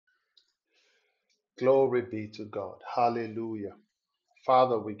Glory be to God. Hallelujah.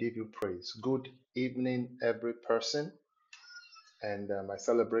 Father, we give you praise. Good evening, every person, and I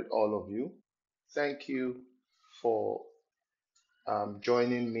celebrate all of you. Thank you for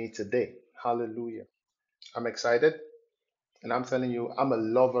joining me today. Hallelujah. I'm excited, and I'm telling you, I'm a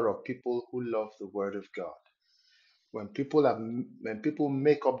lover of people who love the Word of God. When people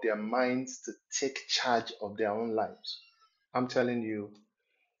make up their minds to take charge of their own lives, I'm telling you,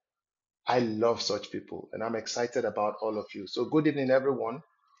 I love such people, and I'm excited about all of you. So, good evening, everyone.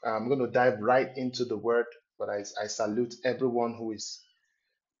 I'm going to dive right into the word, but I salute everyone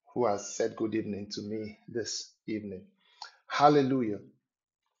who has said good evening to me this evening. Hallelujah.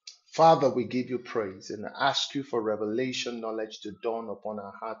 Father, we give you praise and ask you for revelation knowledge to dawn upon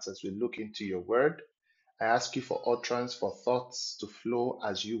our hearts as we look into your word. I ask you for utterance, for thoughts to flow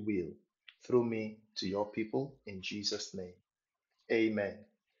as you will through me to your people in Jesus' name. Amen.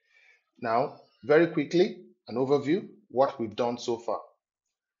 Now, very quickly, an overview what we've done so far.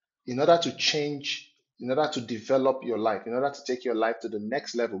 In order to change, in order to develop your life, in order to take your life to the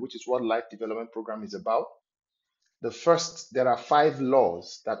next level, which is what Life Development Program is about, there are 5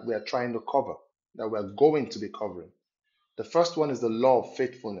 laws that we are trying to cover, that we're going to be covering. The first one is the law of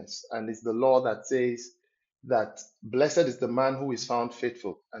faithfulness, and it's the law that says that blessed is the man who is found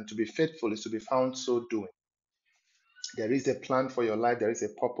faithful, and to be faithful is to be found so doing. There is a plan for your life, there is a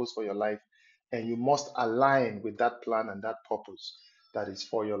purpose for your life, and you must align with that plan and that purpose that is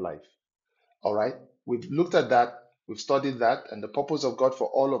for your life. All right? We've looked at that, we've studied that, and the purpose of God for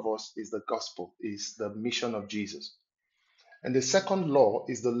all of us is the gospel, is the mission of Jesus. And the second law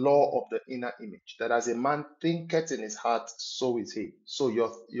is the law of the inner image, that as a man thinketh in his heart, so is he. So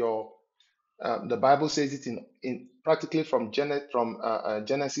the Bible says it in practically from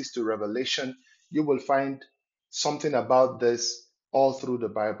Genesis to Revelation. You will find something about this all through the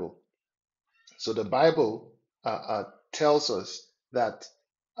Bible. So the Bible tells us that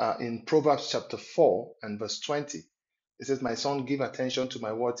in Proverbs chapter 4 and verse 20, it says, "My son, give attention to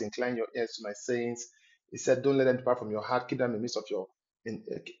my words, incline your ears to my sayings." It said, "Don't let them depart from your heart, keep them in the midst of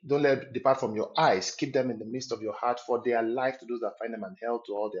don't let them depart from your eyes, keep them in the midst of your heart, for they are life to those that find them and health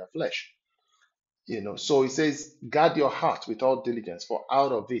to all their flesh." So it says, guard your heart with all diligence, for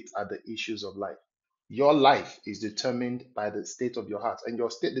out of it are the issues of life. Your life is determined by the state of your heart. And the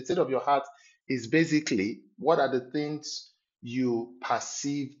state of your heart is basically what are the things you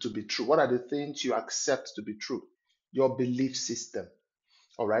perceive to be true? What are the things you accept to be true? Your belief system.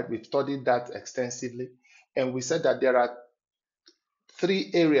 All right. We've studied that extensively. And we said that there are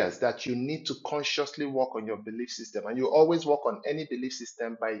 3 areas that you need to consciously work on your belief system, and you always work on any belief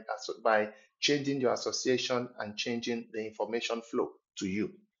system by changing your association and changing the information flow to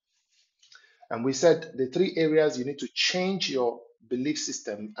you. And we said the 3 areas you need to change your belief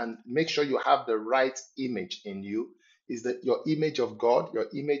system and make sure you have the right image in you is that your image of God, your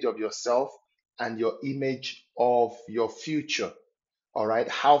image of yourself, and your image of your future. All right,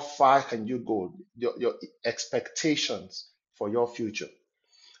 how far can you go? Your expectations for your future.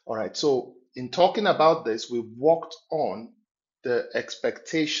 All right. So in talking about this, we worked on the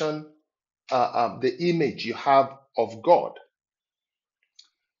expectation, the image you have of God.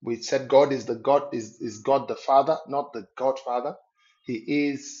 We said God is God the Father, not the Godfather. He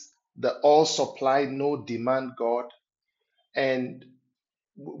is the all supply, no demand God. And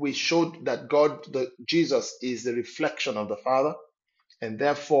we showed that Jesus is the reflection of the Father, and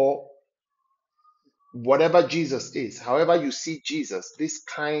therefore whatever Jesus is, however you see Jesus, this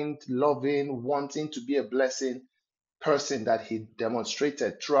kind, loving, wanting to be a blessing person that he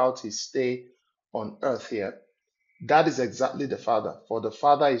demonstrated throughout his stay on earth here, that is exactly the Father. For the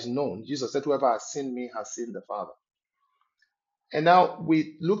Father is known. Jesus said, "Whoever has seen me has seen the Father." And now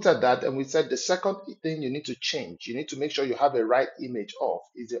we looked at that and we said the second thing you need to change, you need to make sure you have a right image of,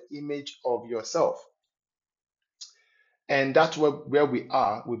 is the image of yourself. And that's where we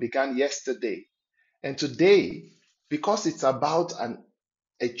are. We began yesterday. And today, because it's about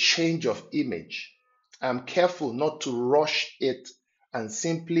a change of image, I'm careful not to rush it and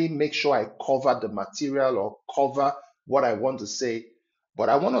simply make sure I cover the material or cover what I want to say. But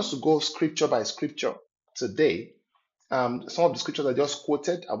I want us to go scripture by scripture today. Some of the scriptures I just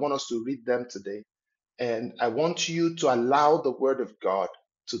quoted, I want us to read them today. And I want you to allow the word of God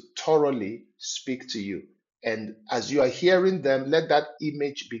to thoroughly speak to you. And as you are hearing them, let that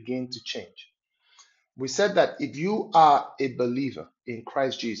image begin to change. We said that if you are a believer in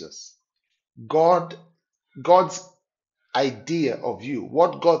Christ Jesus, God, God's idea of you,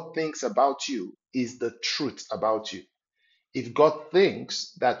 what God thinks about you is the truth about you. If God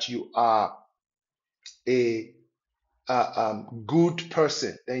thinks that you are a good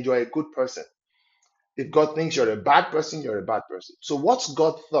person, then you are a good person. If God thinks you're a bad person, you're a bad person. So what's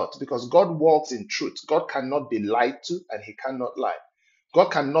God thought? Because God walks in truth. God cannot be lied to and he cannot lie.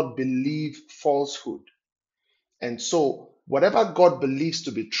 God cannot believe falsehood. And so whatever God believes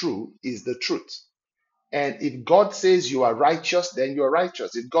to be true is the truth. And if God says you are righteous, then you are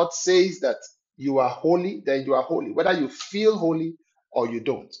righteous. If God says that you are holy, then you are holy, whether you feel holy or you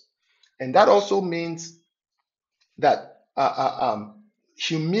don't. And that also means that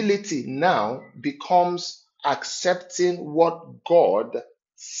humility now becomes accepting what God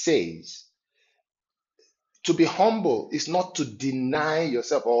says. To be humble is not to deny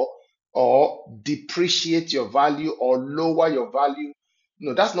yourself or depreciate your value or lower your value.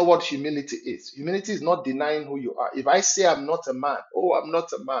 No, that's not what humility is. Humility is not denying who you are. If I say I'm not a man, oh, I'm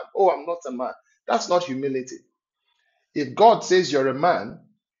not a man, oh, I'm not a man, that's not humility. If God says you're a man,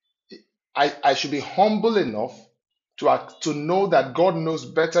 I should be humble enough to know that God knows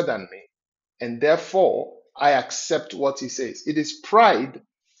better than me, and therefore I accept what he says. It is pride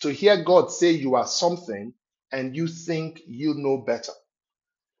to hear God say you are something and you think you know better.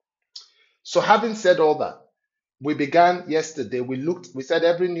 So, having said all that, we began yesterday. We said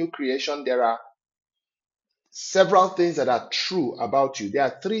every new creation, there are several things that are true about you. There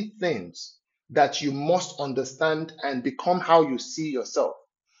are three things that you must understand and become how you see yourself.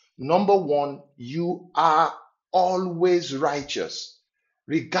 Number one, you are always righteous,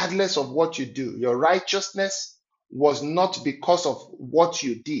 regardless of what you do. Your righteousness was not because of what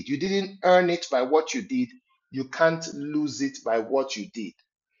you did. You didn't earn it by what you did. You can't lose it by what you did.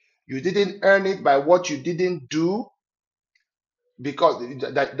 You didn't earn it by what you didn't do because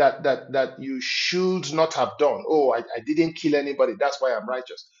that you should not have done. Oh, I didn't kill anybody. That's why I'm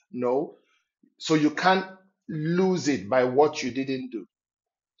righteous. No. So you can't lose it by what you didn't do.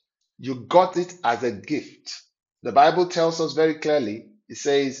 You got it as a gift. The Bible tells us very clearly, it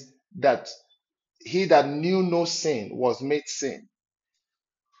says that he that knew no sin was made sin,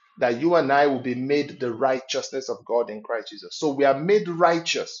 that you and I will be made the righteousness of God in Christ Jesus. So we are made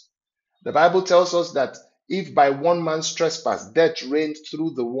righteous. The Bible tells us that if by one man's trespass death reigned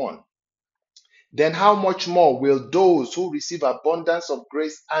through the one, then how much more will those who receive abundance of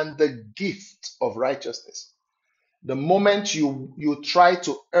grace and the gift of righteousness? The moment you try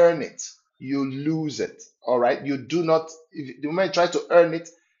to earn it, you lose it. All right. You do not, the moment you try to earn it,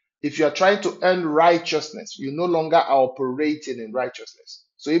 if you are trying to earn righteousness, you no longer are operating in righteousness.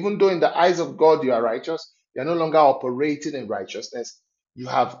 So even though in the eyes of God you are righteous, you are no longer operating in righteousness. You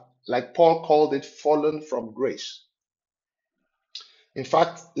have, like Paul called it, fallen from grace. In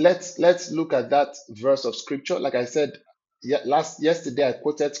fact, let's look at that verse of scripture. Like I said, yesterday I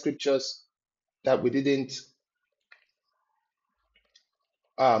quoted scriptures that we didn't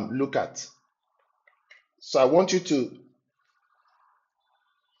look at. So I want you to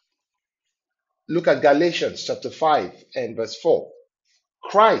look at Galatians chapter 5 and verse 4.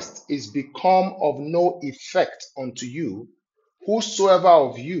 Christ is become of no effect unto you. Whosoever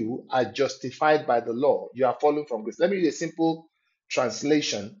of you are justified by the law, you are fallen from grace. Let me read a simple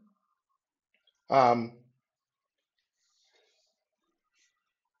translation. Um,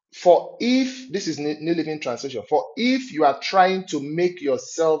 for if, this is New Living Translation, for if you are trying to make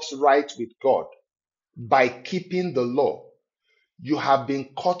yourselves right with God by keeping the law, you have been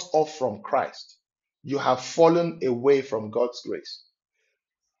cut off from Christ. You have fallen away from God's grace.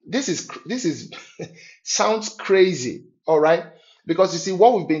 This is sounds crazy, all right? Because you see,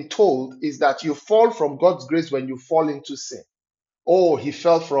 what we've been told is that you fall from God's grace when you fall into sin. Oh, he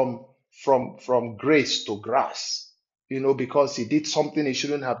fell from grace to grass, because he did something he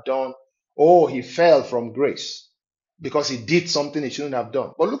shouldn't have done. Oh, he fell from grace because he did something he shouldn't have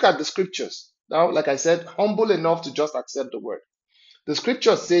done. But look at the scriptures. Now, like I said, humble enough to just accept the word. The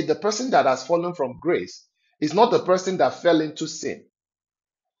scriptures say the person that has fallen from grace is not the person that fell into sin.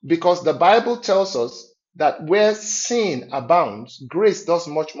 Because the Bible tells us that where sin abounds, grace does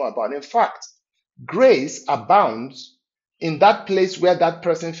much more abound. In fact, grace abounds in that place where that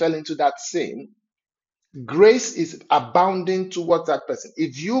person fell into that sin. Grace is abounding towards that person.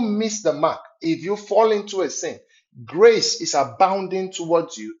 If you miss the mark, if you fall into a sin, grace is abounding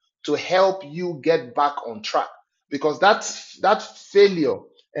towards you to help you get back on track. Because that failure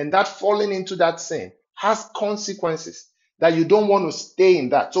and that falling into that sin has consequences that you don't want to stay in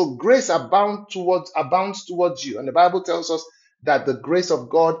that. So grace abounds towards you. And the Bible tells us that the grace of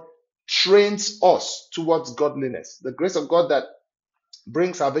God trains us towards godliness. The grace of God that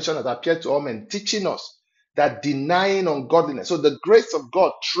brings salvation has appeared to all men, teaching us that denying ungodliness. So the grace of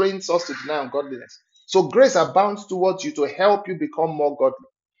God trains us to deny ungodliness. So grace abounds towards you to help you become more godly.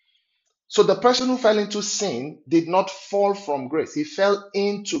 So the person who fell into sin did not fall from grace. He fell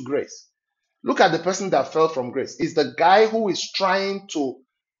into grace. Look at the person that fell from grace. It's the guy who is trying to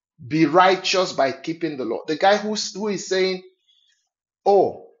be righteous by keeping the law. The guy who is saying,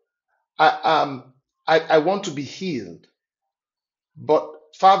 "Oh, I want to be healed, but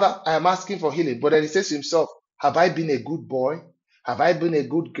Father, I am asking for healing." But then he says to himself, "Have I been a good boy? Have I been a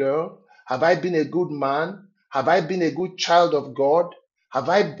good girl? Have I been a good man? Have I been a good child of God? Have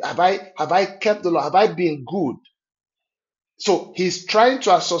I kept the law? Have I been good?" So he's trying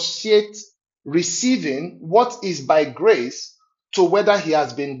to associate receiving what is by grace to whether he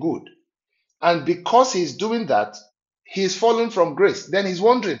has been good. And because he's doing that, he's fallen from grace. Then he's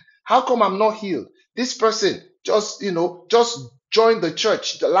wondering, how come I'm not healed? This person just joined the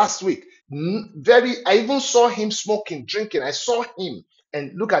church the last week. I even saw him smoking, drinking. I saw him,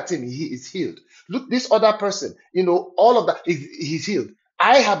 and look at him, he is healed. Look, this other person, all of that, he's healed.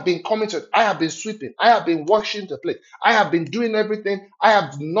 I have been coming to it. I have been sweeping. I have been washing the plate. I have been doing everything. I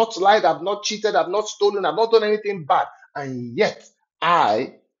have not lied. I've not cheated. I've not stolen. I've not done anything bad. And yet,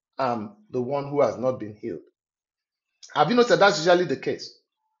 I am the one who has not been healed. Have you noticed that's usually the case?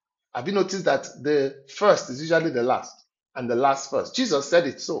 Have you noticed that the first is usually the last and the last first? Jesus said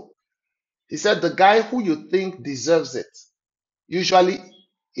it so. He said the guy who you think deserves it usually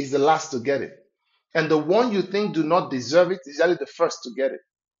is the last to get it. And the one you think do not deserve it is usually the first to get it.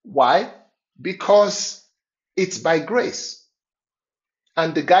 Why? Because it's by grace.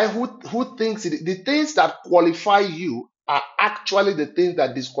 And the guy who thinks the things that qualify you are actually the things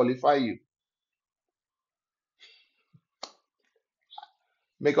that disqualify you.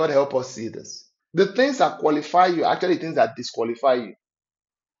 May God help us see this. The things that qualify you are actually things that disqualify you.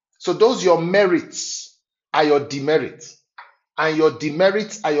 So those your merits are your demerits, and your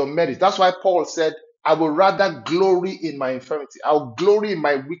demerits are your merits. That's why Paul said, I will rather glory in my infirmity. I'll glory in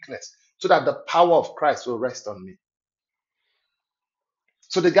my weakness so that the power of Christ will rest on me.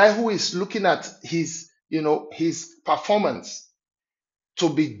 So the guy who is looking at his performance to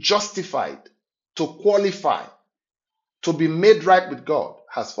be justified, to qualify, to be made right with God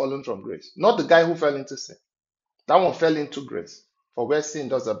has fallen from grace. Not the guy who fell into sin. That one fell into grace. For where sin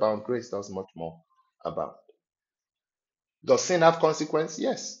does abound, grace does much more abound. Does sin have consequence?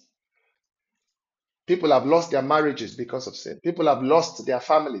 Yes. People have lost their marriages because of sin. People have lost their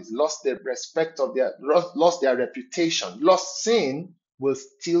families, lost the respect of lost their reputation. Lost sin will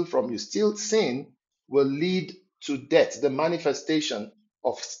steal from you. Still, sin will lead to death, the manifestation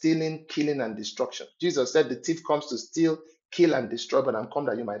of stealing, killing, and destruction. Jesus said the thief comes to steal, kill, and destroy, but I'm come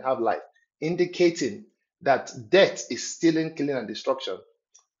that you might have life, indicating that death is stealing, killing, and destruction,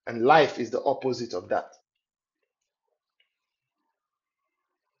 and life is the opposite of that.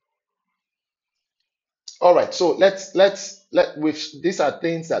 All right, so let with these are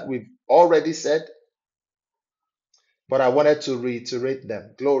things that we've already said, but I wanted to reiterate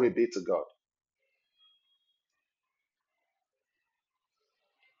them. Glory be to God.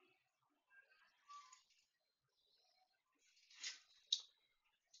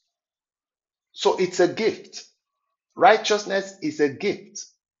 So it's a gift. Righteousness is a gift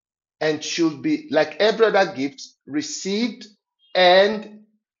and should be like every other gift received, and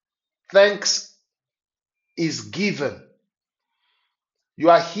thanks is given. You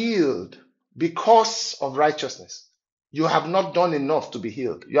are healed because of righteousness. You have not done enough to be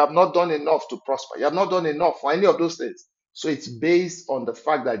healed. You have not done enough to prosper. You have not done enough for any of those things. So it's based on the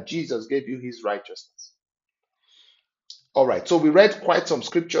fact that Jesus gave you his righteousness. All right. So we read quite some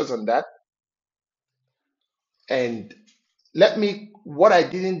scriptures on that. And what I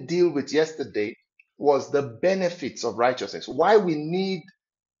didn't deal with yesterday was the benefits of righteousness, why we need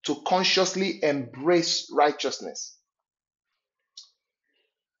to consciously embrace righteousness.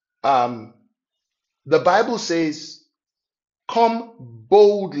 Um, the Bible says, come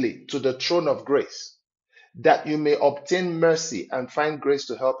boldly to the throne of grace, that you may obtain mercy and find grace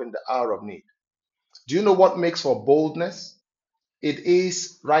to help in the hour of need. Do you know what makes for boldness? It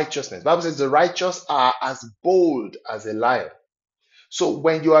is righteousness. The Bible says the righteous are as bold as a lion. So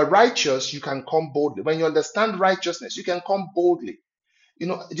when you are righteous, you can come boldly. When you understand righteousness, you can come boldly. Do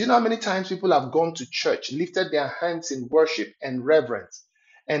you know how many times people have gone to church, lifted their hands in worship and reverence,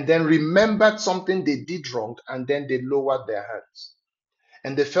 and then remembered something they did wrong, and then they lowered their hands?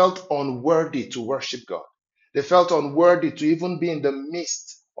 And they felt unworthy to worship God. They felt unworthy to even be in the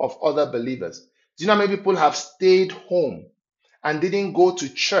midst of other believers. Do you know how many people have stayed home and didn't go to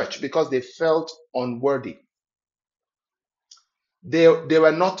church because they felt unworthy? They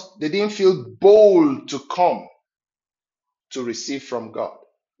didn't feel bold to come to receive from God.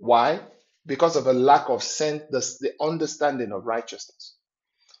 Why? Because of a lack of the understanding of righteousness.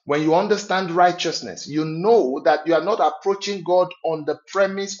 When you understand righteousness, you know that you are not approaching God on the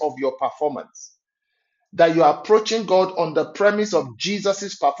premise of your performance, that you are approaching God on the premise of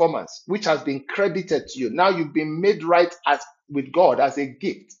Jesus's performance, which has been credited to you. Now you've been made right as with God as a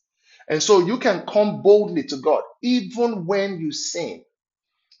gift. And so you can come boldly to God even when you sin.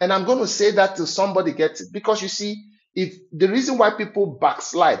 And I'm going to say that till somebody gets it. Because you see, if the reason why people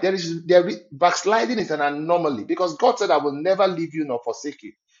backslide, backsliding is an anomaly. Because God said, I will never leave you nor forsake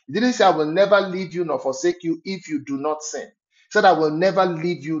you. He didn't say, I will never leave you nor forsake you if you do not sin. He said, I will never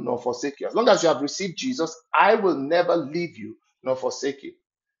leave you nor forsake you. As long as you have received Jesus, I will never leave you nor forsake you.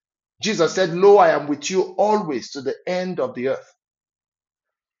 Jesus said, Lo, I am with you always to the end of the earth.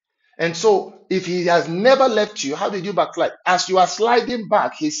 And so, if he has never left you, how did you backslide? As you are sliding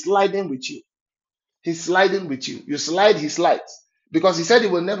back, he's sliding with you. He's sliding with you. You slide, he slides. Because he said he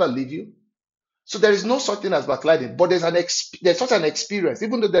will never leave you. So there is no such thing as backsliding. But there's such an experience,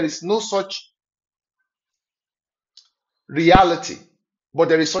 even though there is no such reality, but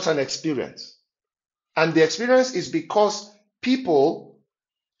there is such an experience. And the experience is because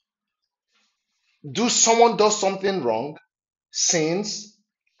someone does something wrong, sins,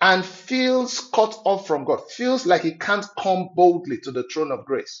 and feels cut off from God, feels like he can't come boldly to the throne of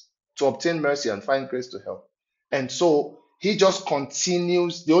grace to obtain mercy and find grace to help. And so he just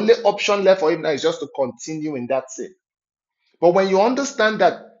continues. The only option left for him now is just to continue in that sin. But when you understand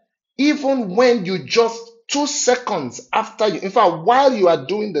that even when you just 2 seconds after you, in fact, while you are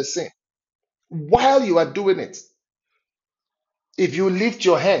doing the sin, while you are doing it, if you lift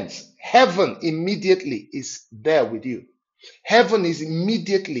your hands, heaven immediately is there with you. Heaven is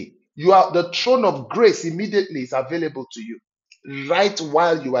immediately, the throne of grace immediately is available to you right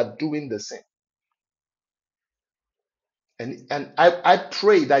while you are doing the sin. And I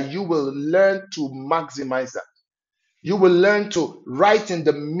pray that you will learn to maximize that. You will learn to, right in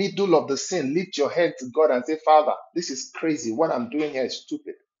the middle of the sin, lift your hand to God and say, Father, this is crazy. What I'm doing here is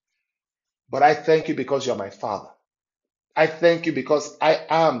stupid. But I thank you because you're my Father. I thank you because I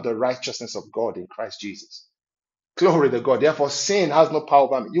am the righteousness of God in Christ Jesus. Glory to God. Therefore, sin has no power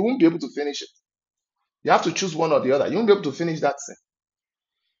over me. You won't be able to finish it. You have to choose one or the other. You won't be able to finish that sin.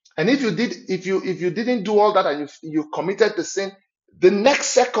 And if you didn't do all that and you committed the sin, the next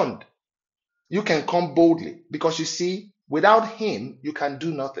second you can come boldly, because you see, without him you can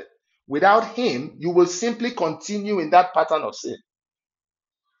do nothing. Without him, you will simply continue in that pattern of sin.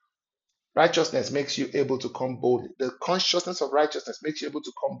 Righteousness makes you able to come boldly. The consciousness of righteousness makes you able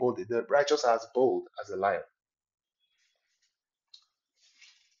to come boldly. The righteous are as bold as a lion.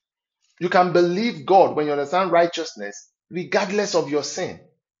 You can believe God when you understand righteousness, regardless of your sin.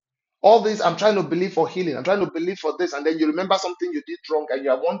 All this, I'm trying to believe for healing. I'm trying to believe for this. And then you remember something you did wrong and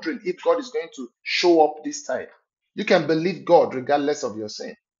you are wondering if God is going to show up this time. You can believe God regardless of your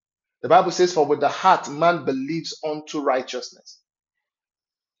sin. The Bible says, for with the heart man believes unto righteousness.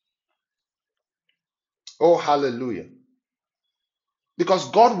 Oh, hallelujah. Because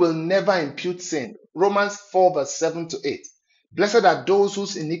God will never impute sin. Romans 4 verse 7 to 8. Blessed are those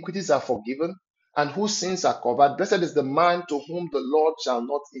whose iniquities are forgiven and whose sins are covered. Blessed is the man to whom the Lord shall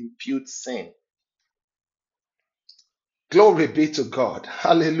not impute sin. Glory be to God.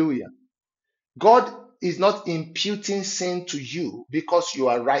 Hallelujah. God is not imputing sin to you because you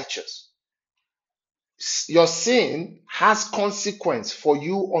are righteous. Your sin has consequence for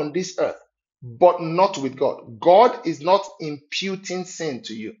you on this earth, but not with God. God is not imputing sin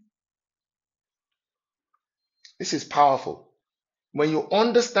to you. This is powerful. When you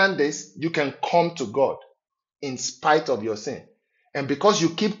understand this, you can come to God in spite of your sin. And because you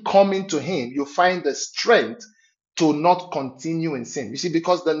keep coming to him, you find the strength to not continue in sin. You see,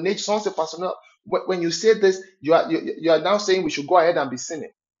 because the nature, someone say, Pastor, no, when you say this, you are now saying we should go ahead and be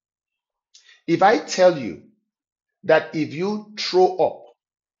sinning. If I tell you that if you throw up,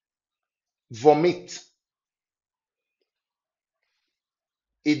 vomit,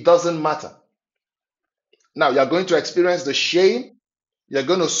 it doesn't matter. Now you're going to experience the shame, you're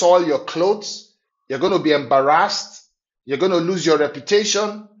going to soil your clothes, you're going to be embarrassed, you're going to lose your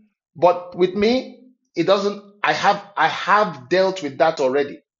reputation. But with me, it doesn't. I have dealt with that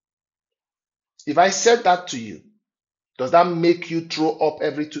already. If I said that to you, does that make you throw up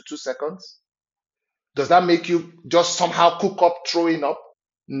every 2 seconds? Does that make you just somehow cook up throwing up?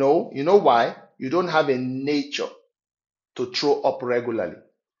 No. You know why? You don't have a nature to throw up regularly.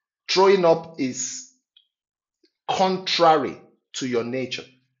 Throwing up is contrary to your nature.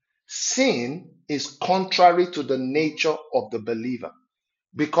 Sin is contrary to the nature of the believer,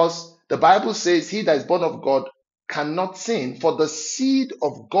 because the Bible says he that is born of God cannot sin, for the seed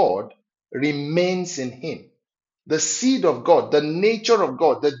of God remains in him. The seed of God, the nature of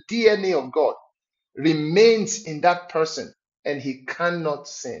God, the DNA of God remains in that person and he cannot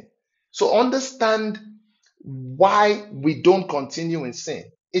sin. So understand why we don't continue in sin.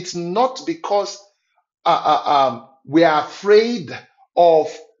 It's not because we are afraid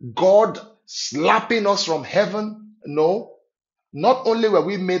of God slapping us from heaven. No, not only were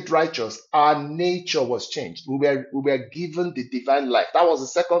we made righteous, our nature was changed. We were given the divine life. That was the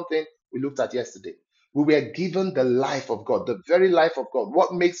second thing we looked at yesterday. We were given the life of God, the very life of God.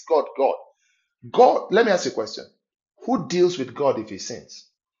 What makes God God? God, let me ask you a question. Who deals with God if he sins?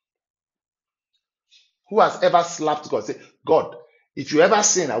 Who has ever slapped God? Say, God, if you ever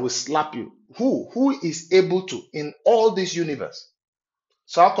sin, I will slap you. Who is able to in all this universe?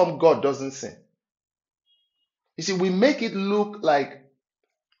 So how come God doesn't sin? You see, we make it look like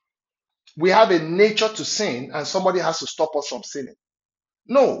we have a nature to sin and somebody has to stop us from sinning.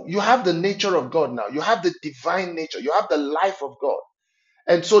 No, you have the nature of God now. You have the divine nature. You have the life of God.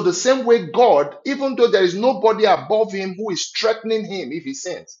 And so the same way God, even though there is nobody above him who is threatening him if he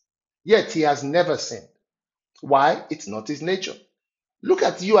sins, yet he has never sinned. Why? It's not his nature. Look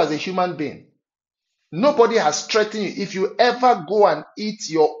at you as a human being. Nobody has threatened you. If you ever go and eat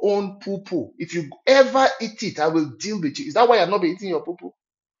your own poo-poo, if you ever eat it, I will deal with you. Is that why I've not been eating your poo-poo?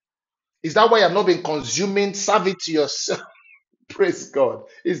 Is that why I've not been consuming? Serve it to yourself. Praise God.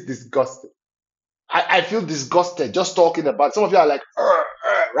 It's disgusting. I feel disgusted just talking about it. Some of you are like,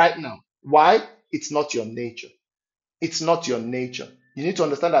 right now. Why? It's not your nature. It's not your nature. You need to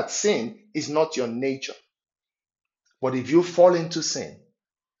understand that sin is not your nature. But if you fall into sin,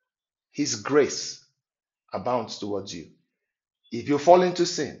 his grace abounds towards you. If you fall into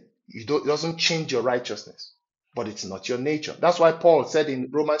sin, it doesn't change your righteousness, but it's not your nature. That's why Paul said in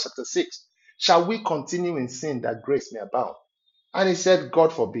Romans chapter 6, shall we continue in sin that grace may abound? And he said,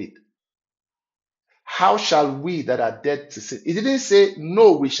 God forbid. How shall we that are dead to sin? He didn't say,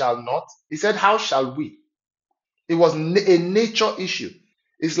 no, we shall not. He said, how shall we? It was a nature issue.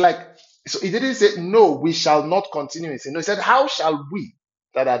 It's like, so he didn't say, no, we shall not continue in sin. No, he said, how shall we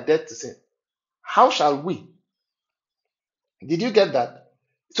that are dead to sin? How shall we? Did you get that?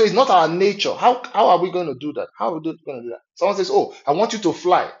 So it's not our nature. How are we going to do that? How are we going to do that? Someone says, oh, I want you to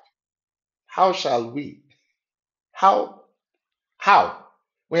fly. How shall we? How? How?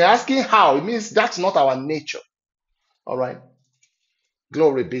 When you're asking how, it means that's not our nature. All right.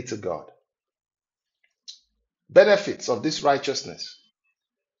 Glory be to God. Benefits of this righteousness.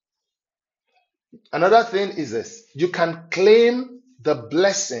 Another thing is this: you can claim the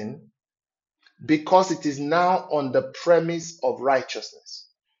blessing because it is now on the premise of righteousness.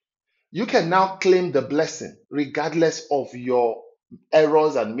 You can now claim the blessing regardless of your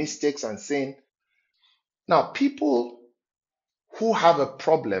errors and mistakes and sin. Now, people who have a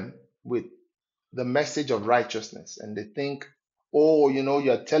problem with the message of righteousness and they think, oh,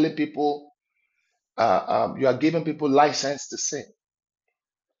 you're telling people, you are giving people license to sin.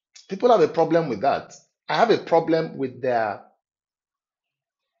 People have a problem with that. I have a problem with them.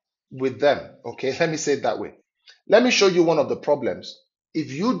 Okay, let me say it that way. Let me show you one of the problems.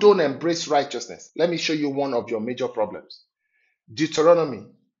 If you don't embrace righteousness, let me show you one of your major problems. Deuteronomy.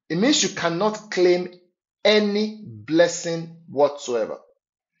 It means you cannot claim any blessing whatsoever.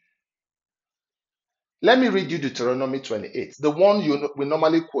 Let me read you Deuteronomy 28, the one we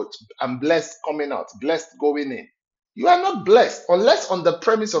normally quote. I'm blessed coming out, blessed going in. You are not blessed unless on the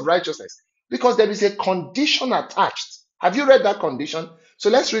premise of righteousness, because there is a condition attached. Have you read that condition? So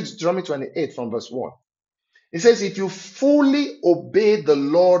let's read Deuteronomy 28 from verse 1. It says, if you fully obey the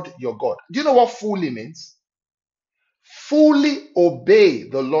Lord your God. Do you know what fully means? Fully obey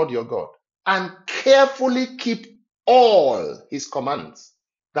the Lord your God and carefully keep all his commands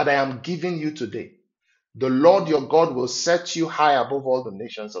that I am giving you today. The Lord your God will set you high above all the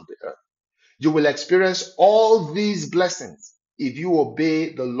nations of the earth. You will experience all these blessings if you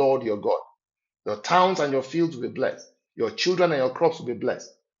obey the Lord your God. Your towns and your fields will be blessed. Your children and your crops will be blessed.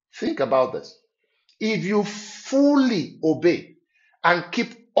 Think about this. If you fully obey and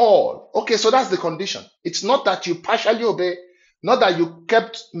keep all, okay, so that's the condition. It's not that you partially obey, not that you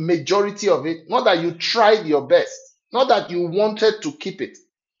kept majority of it, not that you tried your best, not that you wanted to keep it.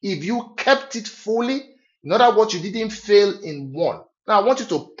 If you kept it fully, in other words, you didn't fail in one. Now I want you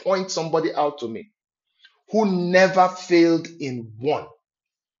to point somebody out to me who never failed in one.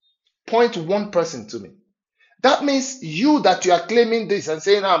 Point one person to me. That means you that you are claiming this and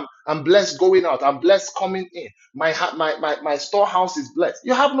saying, I'm blessed going out, I'm blessed coming in, my storehouse is blessed.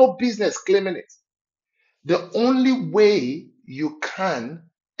 You have no business claiming it. The only way you can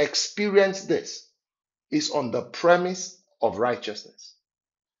experience this is on the premise of righteousness.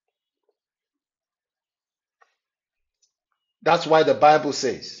 That's why the Bible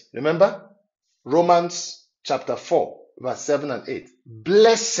says, remember? Romans chapter 4, verse 7 and 8.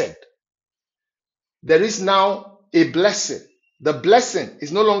 Blessed. There is now a blessing. The blessing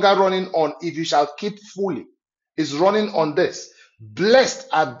is no longer running on if you shall keep fully. It's running on this. Blessed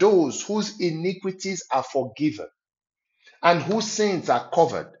are those whose iniquities are forgiven and whose sins are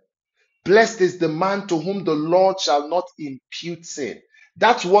covered. Blessed is the man to whom the Lord shall not impute sin.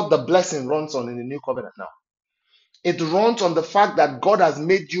 That's what the blessing runs on in the new covenant now. It runs on the fact that God has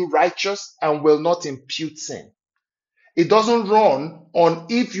made you righteous and will not impute sin. It doesn't run on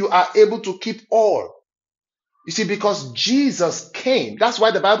if you are able to keep all. You see, because Jesus came, that's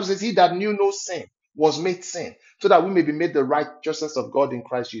why the Bible says, he that knew no sin was made sin, so that we may be made the righteousness of God in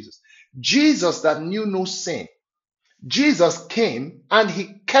Christ Jesus. Jesus that knew no sin, Jesus came and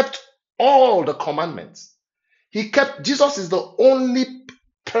he kept all the commandments. Jesus is the only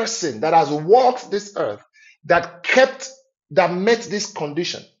person that has walked this earth that met this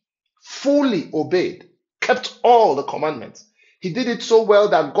condition, fully obeyed, kept all the commandments. He did it so well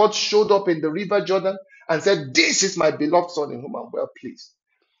that God showed up in the river Jordan and said, "This is my beloved son in whom I'm well pleased."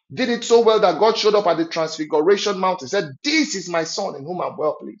 Did it so well that God showed up at the Transfiguration Mountain and said, "This is my son in whom I'm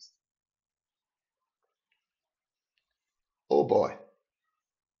well pleased." Oh boy.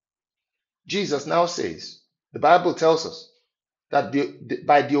 Jesus now says, the Bible tells us that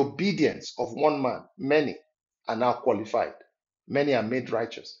by the obedience of one man, many are now qualified. Many are made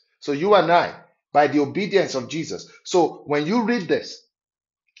righteous. So you and I, by the obedience of Jesus. So when you read this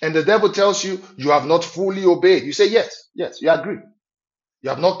and the devil tells you you have not fully obeyed, you say, yes, yes, you agree. You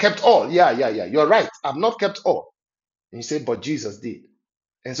have not kept all. Yeah, yeah, yeah. You're right. I've not kept all. And you say, but Jesus did.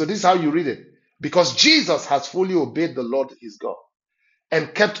 And so this is how you read it. Because Jesus has fully obeyed the Lord his God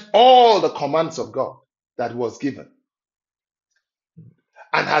and kept all the commands of God that was given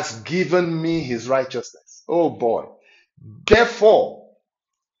and has given me his righteousness. Oh boy. Therefore,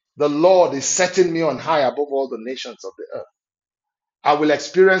 the Lord is setting me on high above all the nations of the earth. I will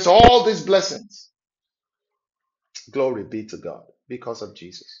experience all these blessings. Glory be to God because of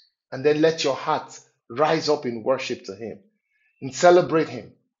Jesus. And then let your heart rise up in worship to him and celebrate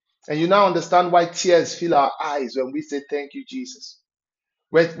him. And you now understand why tears fill our eyes when we say, "Thank you, Jesus."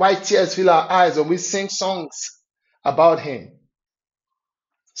 Why tears fill our eyes when we sing songs about him.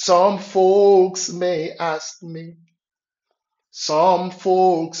 Some folks may ask me, some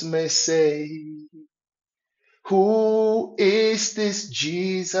folks may say, "Who is this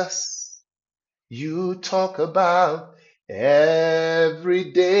Jesus you talk about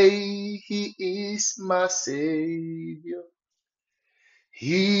every day? He is my Savior.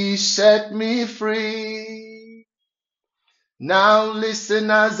 He set me free." Now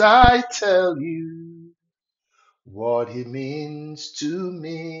listen as I tell you what he means to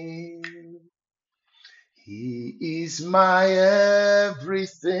me. He is my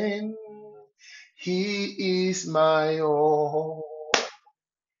everything. He is my all.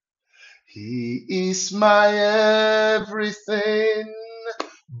 He is my everything,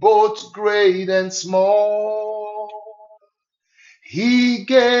 both great and small. He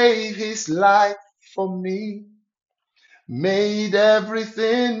gave his life for me, made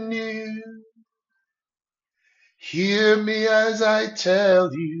everything new. Hear me as I tell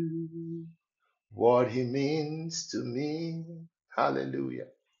you what he means to me. Hallelujah.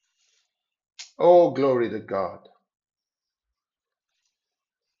 Oh, glory to God.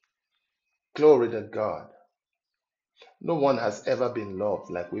 Glory to God. No one has ever been loved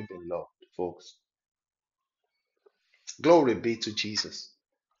like we've been loved, folks. Glory be to Jesus.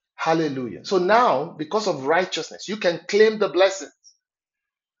 Hallelujah. So now, because of righteousness, you can claim the blessing.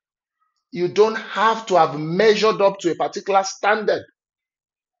 You don't have to have measured up to a particular standard.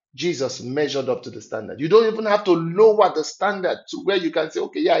 Jesus measured up to the standard. You don't even have to lower the standard to where you can say,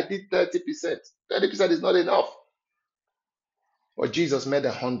 "Okay, yeah, I did 30%. 30% is not enough." But Jesus made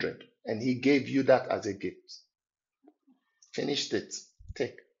 100 and he gave you that as a gift. Finished it.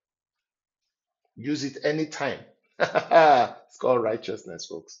 Take. Use it anytime. It's called righteousness,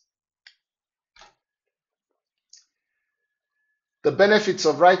 folks. The benefits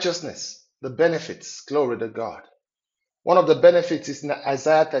of righteousness. The benefits. Glory to God. One of the benefits is in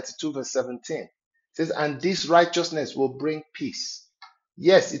Isaiah 32, verse 17. It says, "And this righteousness will bring peace."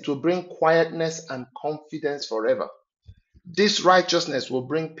 Yes, it will bring quietness and confidence forever. This righteousness will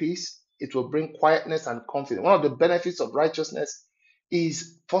bring peace. It will bring quietness and confidence. One of the benefits of righteousness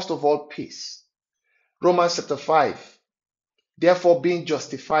is, first of all, peace. Romans chapter 5. Therefore, being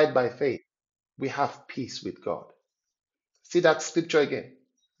justified by faith, we have peace with God. See that scripture again.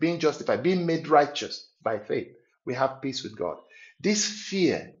 Being justified, being made righteous by faith, we have peace with God. This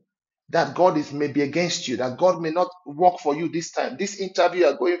fear that God is maybe against you, that God may not work for you this time. This interview you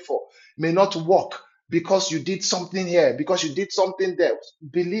are going for may not work because you did something here, because you did something there.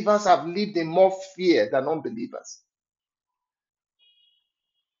 Believers have lived in more fear than unbelievers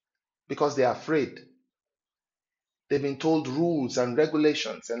because they are afraid. They've been told rules and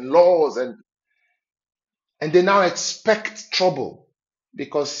regulations and laws, and they now expect trouble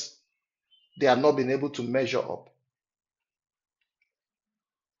because they have not been able to measure up.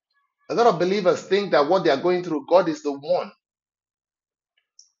 A lot of believers think that what they are going through, God is the one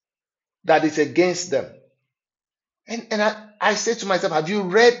that is against them. And I say to myself, have you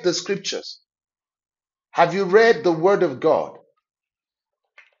read the scriptures? Have you read the word of God?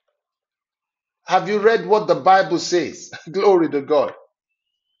 Have you read what the Bible says? Glory to God.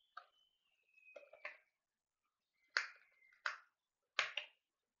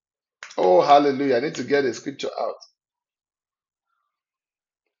 Oh, hallelujah. I need to get the scripture out.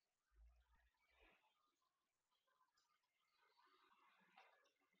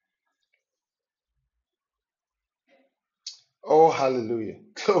 Oh, hallelujah.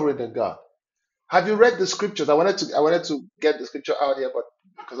 Glory to God. Have you read the scriptures? I wanted to get the scripture out here, but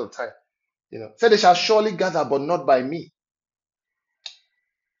because of time, say they shall surely gather, but not by me.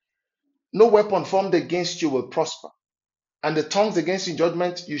 No weapon formed against you will prosper, and the tongues against you in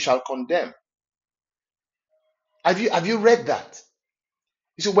judgment you shall condemn. Have you read that?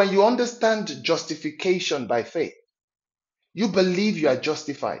 You see, when you understand justification by faith, you believe you are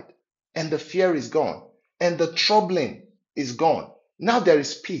justified, and the fear is gone, and the troubling is gone. Now there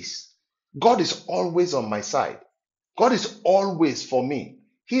is peace. God is always on my side. God is always for me.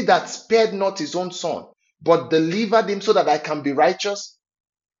 He that spared not his own son, but delivered him so that I can be righteous,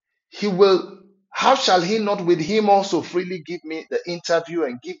 he will, how shall he not with him also freely give me the interview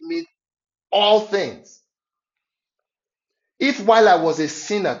and give me all things? If while I was a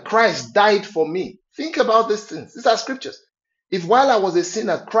sinner, Christ died for me. Think about these things. These are scriptures. If while I was a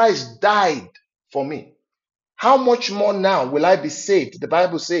sinner, Christ died for me, how much more now will I be saved? The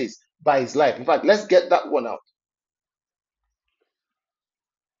Bible says by his life. In fact, let's get that one out.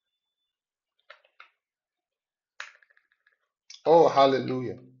 Oh,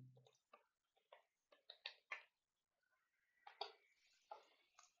 hallelujah.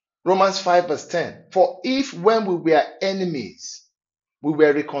 Romans 5 verse 10. For if when we were enemies, we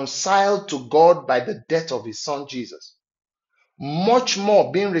were reconciled to God by the death of his son Jesus, much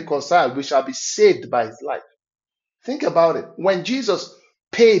more being reconciled, we shall be saved by his life. Think about it. When Jesus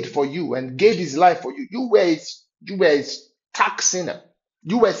paid for you and gave his life for you, you were his tax sinner.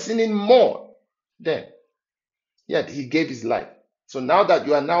 You were sinning more then. Yet he gave his life. So now that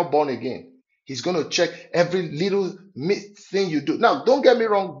you are now born again, he's going to check every little thing you do. Now, don't get me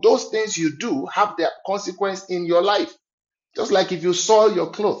wrong, those things you do have their consequence in your life. Just like if you soil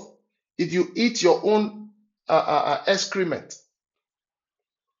your clothes, if you eat your own excrement,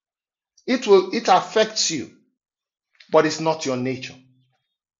 it affects you, but it's not your nature.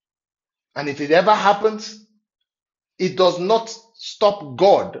 And if it ever happens, it does not stop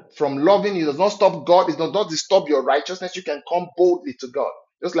God from loving you. It does not stop God. It does not disturb your righteousness. You can come boldly to God.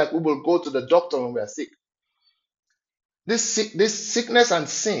 Just like we will go to the doctor when we are sick. This sickness and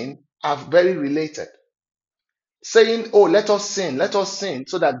sin are very related. Saying, oh, let us sin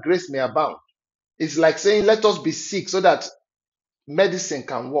so that grace may abound. It's like saying, let us be sick so that medicine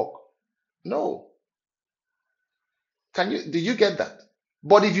can work. No. Did you get that?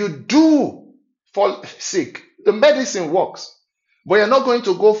 But if you do fall sick, the medicine works. But you're not going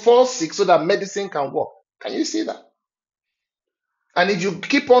to go fall sick so that medicine can work. Can you see that? And if you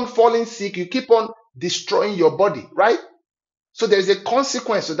keep on falling sick, you keep on destroying your body, right? So there's a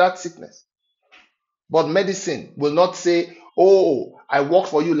consequence to that sickness. But medicine will not say, oh, I worked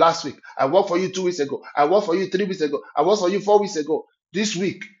for you last week. I worked for you 2 weeks ago. I worked for you 3 weeks ago. I worked for you 4 weeks ago. This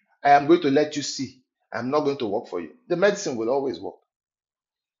week, I am going to let you see. I'm not going to work for you. The medicine will always work.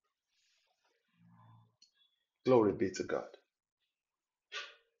 Glory be to God.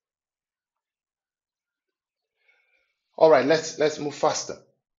 All right, let's move faster.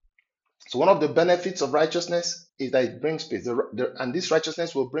 So one of the benefits of righteousness is that it brings peace. And this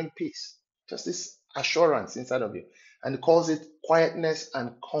righteousness will bring peace. Just this assurance inside of you. And it calls it quietness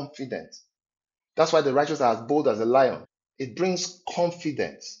and confidence. That's why the righteous are as bold as a lion. It brings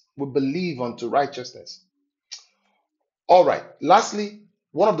confidence. We believe unto righteousness. All right. Lastly,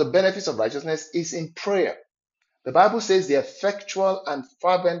 one of the benefits of righteousness is in prayer. The Bible says the effectual and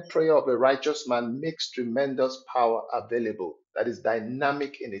fervent prayer of a righteous man makes tremendous power available. That is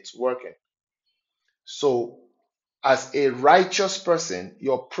dynamic in its working. So, as a righteous person,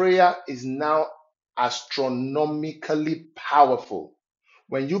 your prayer is now astronomically powerful.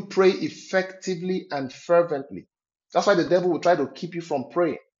 When you pray effectively and fervently, that's why the devil will try to keep you from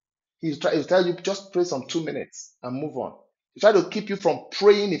praying. He'll tell you, just pray some 2 minutes and move on. He'll try to keep you from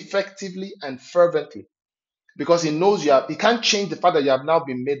praying effectively and fervently because he knows he can't change the fact that you have now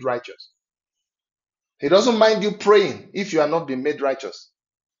been made righteous. He doesn't mind you praying if you are not being made righteous,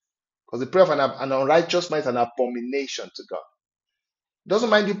 because the prayer of an unrighteous man is an abomination to God. He doesn't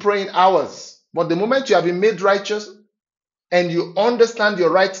mind you praying hours, but the moment you have been made righteous and you understand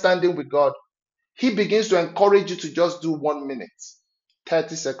your right standing with God, he begins to encourage you to just do 1 minute,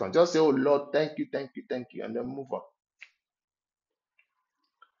 30 seconds. Just say, oh Lord, thank you, thank you, thank you, and then move on.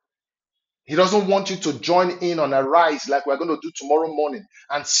 He doesn't want you to join in on a rise like we're going to do tomorrow morning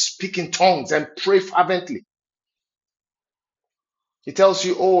and speak in tongues and pray fervently. He tells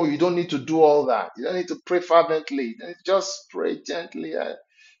you, oh, you don't need to do all that. You don't need to pray fervently. Just pray gently.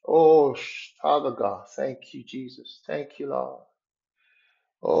 Oh, Father God, thank you, Jesus. Thank you, Lord.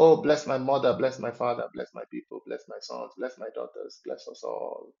 Oh, bless my mother, bless my father, bless my people, bless my sons, bless my daughters, bless us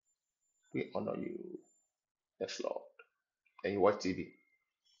all. We honor you. Yes, Lord. And you watch TV.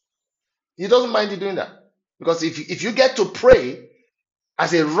 He doesn't mind you doing that. Because if you get to pray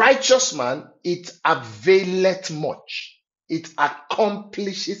as a righteous man, it availeth much. It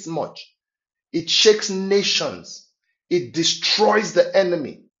accomplishes much. It shakes nations. It destroys the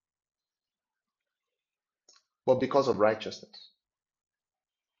enemy. But because of righteousness.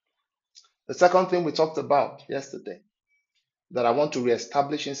 The second thing we talked about yesterday that I want to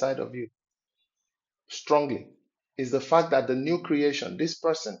reestablish inside of you strongly is the fact that the new creation, this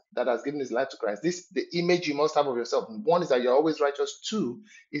person that has given his life to Christ, the image you must have of yourself. One is that you're always righteous. Two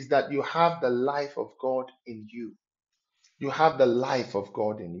is that you have the life of God in you. You have the life of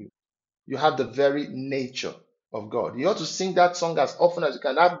God in you. You have the very nature of God. You ought to sing that song as often as you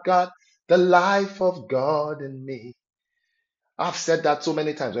can. I've got the life of God in me. I've said that so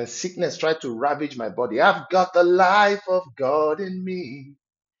many times when sickness tried to ravage my body. I've got the life of God in me.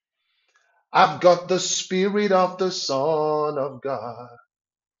 I've got the spirit of the Son of God.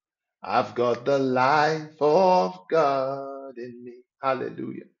 I've got the life of God in me.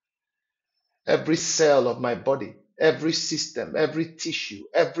 Hallelujah. Every cell of my body, every system, every tissue,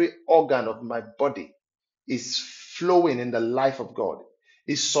 every organ of my body is flowing in the life of God,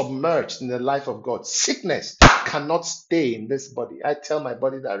 is submerged in the life of God. Sickness cannot stay in this body. I tell my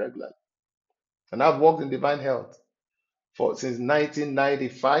body that regularly. And I've walked in divine health since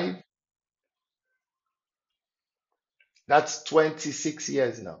 1995. That's 26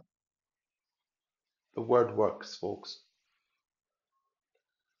 years now. The word works, folks.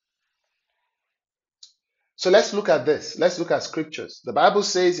 So let's look at this. Let's look at scriptures. The Bible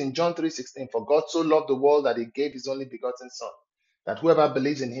says in John 3:16, for God so loved the world that he gave his only begotten Son, that whoever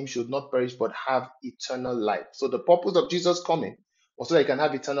believes in him should not perish but have eternal life. So the purpose of Jesus coming was so that he can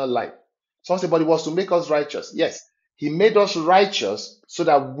have eternal life. Someone said, but it was to make us righteous. Yes, he made us righteous so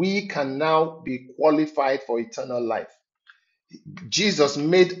that we can now be qualified for eternal life. Jesus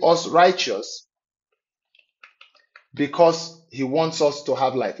made us righteous because he wants us to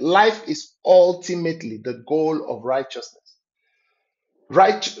have life. Life is ultimately the goal of righteousness.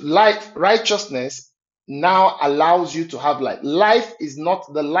 Righteousness now allows you to have life. Life is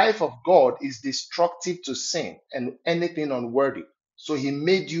not the life of God is destructive to sin and anything unworthy. So he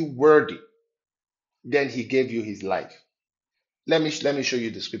made you worthy. Then he gave you his life. Let me show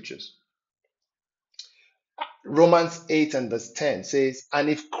you the scriptures. Romans 8 and verse 10 says, and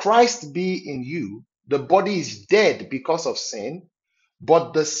if Christ be in you, the body is dead because of sin,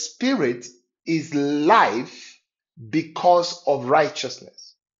 but the spirit is life because of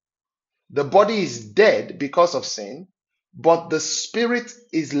righteousness. The body is dead because of sin, but the spirit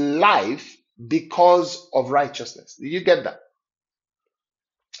is life because of righteousness. Do you get that?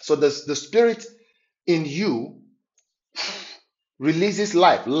 So the spirit in you releases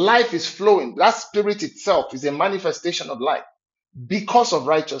life. Life is flowing. That spirit itself is a manifestation of life because of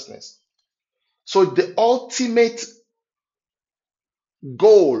righteousness. So the ultimate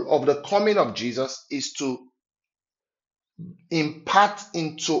goal of the coming of Jesus is to impart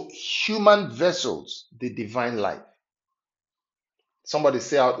into human vessels the divine life. Somebody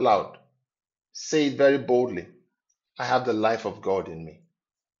say out loud, say it very boldly. I have the life of God in me.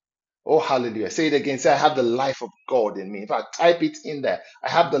 Oh, hallelujah. Say it again. Say, I have the life of God in me. In fact, type it in there. I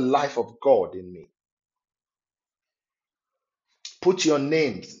have the life of God in me. Put your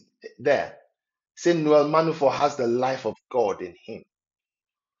names there. Say, Noel Manufo has the life of God in him.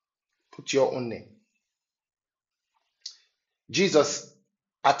 Put your own name. Jesus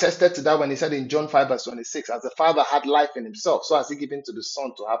attested to that when he said in John 5 verse 26, as the Father had life in himself, so has he given to the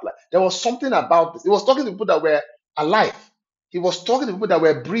Son to have life. There was something about this. He was talking to people that were alive. He was talking to people that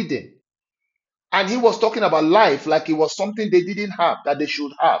were breathing. And he was talking about life like it was something they didn't have, that they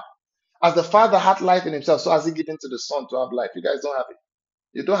should have. As the Father had life in himself, so has he given to the Son to have life. You guys don't have it.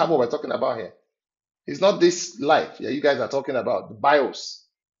 You don't have what we're talking about here. It's not this life that you guys are talking about, the bios.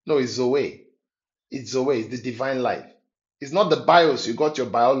 No, it's Zoe. It's Zoe. It's the divine life. It's not the bios you got your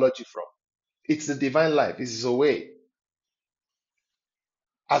biology from. It's the divine life. It's Zoe.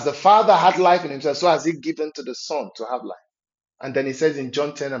 As the Father had life in himself, so has he given to the Son to have life. And then he says in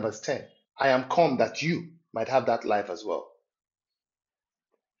John 10 and verse 10, I am come that you might have that life as well.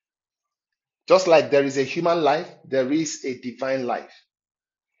 Just like there is a human life, there is a divine life.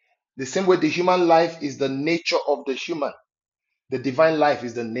 The same way the human life is the nature of the human, the divine life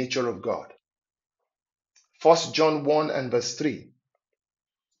is the nature of God. 1 John 1 and verse 3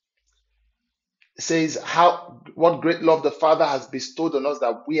 says, how what great love the Father has bestowed on us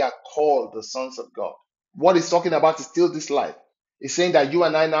that we are called the sons of God. What he's talking about is still this life. He's saying that you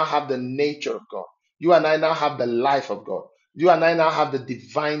and I now have the nature of God. You and I now have the life of God. You and I now have the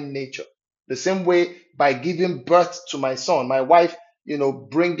divine nature. The same way by giving birth to my son, my wife,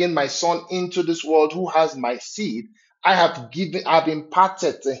 bringing my son into this world who has my seed, I've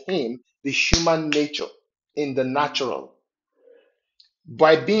imparted to him the human nature in the natural.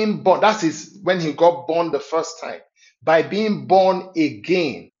 By being born, that is when he got born the first time. By being born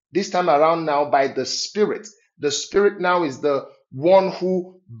again, this time around now by the Spirit. The Spirit now is the one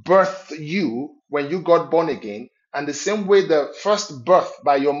who birthed you when you got born again. And the same way the first birth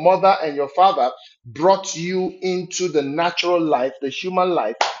by your mother and your father brought you into the natural life, the human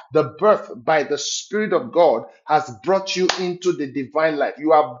life, the birth by the Spirit of God has brought you into the divine life.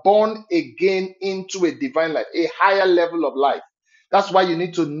 You are born again into a divine life, a higher level of life. That's why you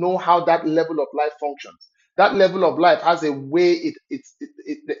need to know how that level of life functions. That level of life has a way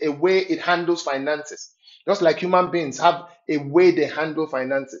a way it handles finances. Just like human beings have a way they handle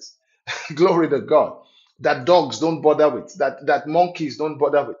finances. Glory to God. That dogs don't bother with, that monkeys don't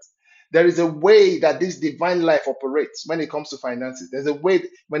bother with. There is a way that this divine life operates when it comes to finances. There's a way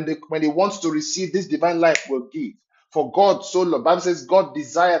when it wants to receive, this divine life will give. For God so loved, Bible says God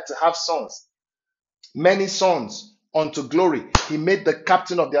desired to have sons, many sons unto glory. He made the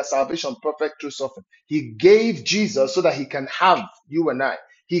captain of their salvation perfect through suffering. He gave Jesus so that he can have you and I.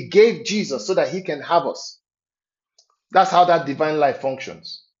 He gave Jesus so that he can have us. That's how that divine life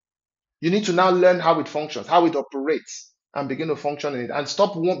functions. You need to now learn how it functions, how it operates, and begin to function in it. And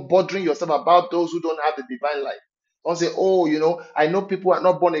stop bothering yourself about those who don't have the divine life. Don't say, oh, I know people are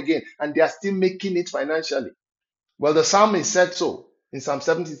not born again and they are still making it financially. Well, the psalmist said so in Psalm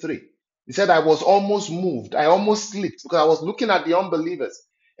 73. He said, I was almost moved. I almost slipped because I was looking at the unbelievers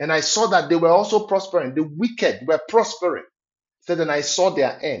and I saw that they were also prospering. The wicked were prospering. He said, and I saw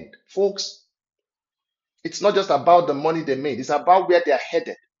their end. Folks, it's not just about the money they made. It's about where they are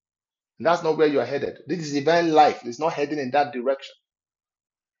headed. And that's not where you are headed. This is divine life. It's not heading in that direction.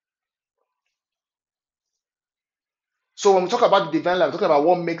 So when we talk about the divine life, we're talking about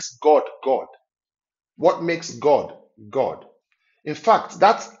what makes God God. What makes God God. In fact,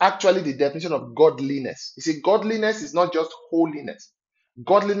 that's actually the definition of godliness. You see, godliness is not just holiness.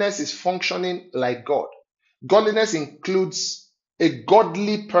 Godliness is functioning like God. Godliness includes a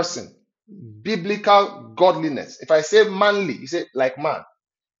godly person, biblical godliness. If I say manly, you say like man.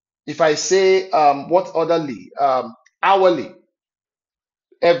 If I say what otherly, hourly,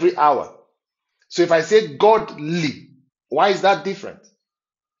 every hour. So if I say godly, why is that different?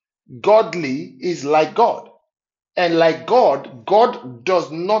 Godly is like God. And like God, God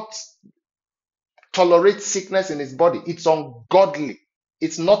does not tolerate sickness in his body. It's ungodly.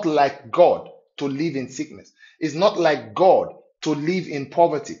 It's not like God to live in sickness. It's not like God to live in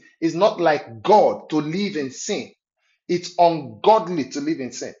poverty. It's not like God to live in sin. It's ungodly to live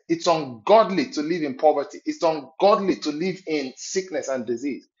in sin. It's ungodly to live in poverty. It's ungodly to live in sickness and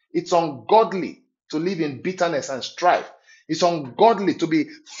disease. It's ungodly to live in bitterness and strife. It's ungodly to be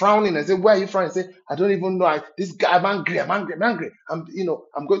frowning and say, "Why are you frowning?" Say, "I don't even know. This guy, I'm angry. I'm angry. I'm angry.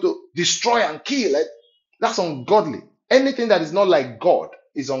 I'm going to destroy and kill." That's ungodly. Anything that is not like God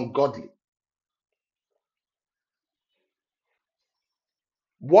is ungodly.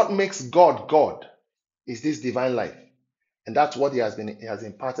 What makes God God is this divine life, and that's what he has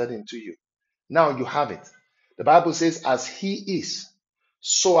imparted into you. Now you have it. The Bible says, "As He is,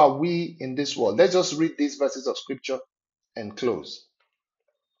 so are we in this world." Let's just read these verses of scripture and close.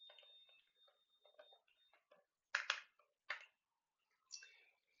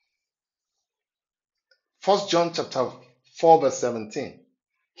 First John chapter 4, verse 17.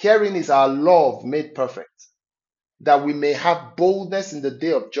 Herein is our love made perfect, that we may have boldness in the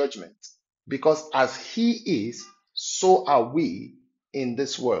day of judgment, because as He is, so are we in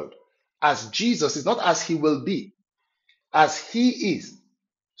this world. As Jesus is, not as he will be, as he is,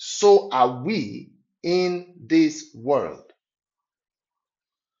 so are we in this world.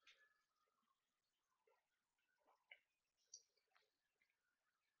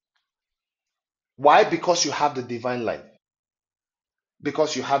 Why? Because you have the divine life.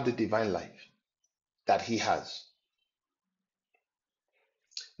 Because you have the divine life that he has.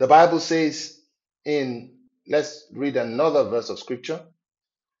 The Bible says in, let's read another verse of scripture,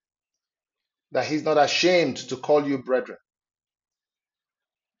 that he's not ashamed to call you brethren.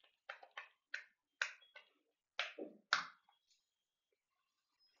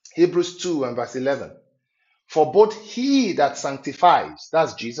 Hebrews 2 and verse 11. For both he that sanctifies,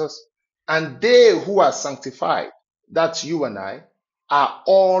 that's Jesus, and they who are sanctified, that's you and I, are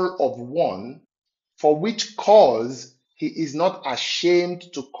all of one, for which cause he is not ashamed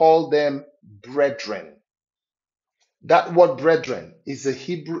to call them brethren. That word brethren is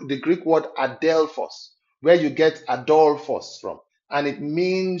the Greek word adelphos, where you get adolphos from, and it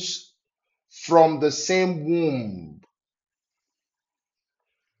means from the same womb.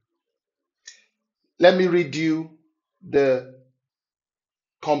 Let me read you the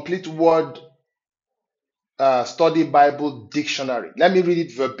complete word study Bible dictionary. Let me read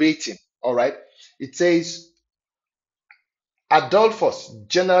it verbatim. All right. It says Adolphus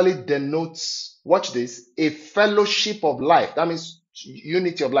generally denotes, watch this, a fellowship of life. That means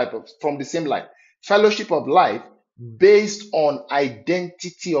unity of life, from the same life. Fellowship of life based on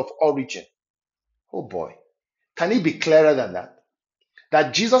identity of origin. Oh boy. Can it be clearer than that?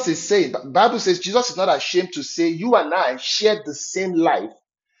 That Jesus is saying, the Bible says Jesus is not ashamed to say you and I shared the same life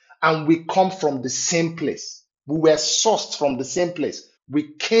and we come from the same place. We were sourced from the same place.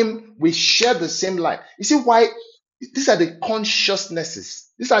 We share the same life. You see why? These are the consciousnesses.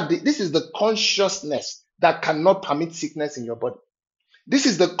 This is the consciousness that cannot permit sickness in your body. This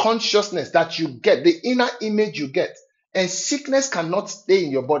is the consciousness that you get, the inner image you get. And sickness cannot stay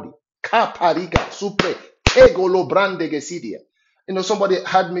in your body. Kapariga, supre, tegolo brandegesidia. Somebody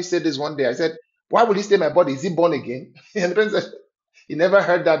had me say this one day. I said, why would he stay in my body? Is he born again? And the person said, he never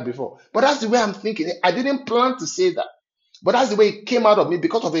heard that before. But that's the way I'm thinking. I didn't plan to say that. But that's the way it came out of me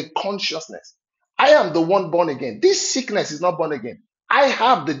because of a consciousness. I am the one born again. This sickness is not born again. I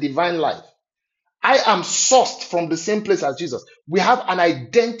have the divine life. I am sourced from the same place as Jesus. We have an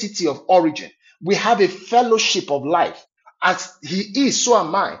identity of origin. We have a fellowship of life. As he is, so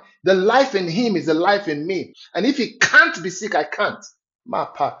am I. The life in him is the life in me. And if he can't be sick, I can't.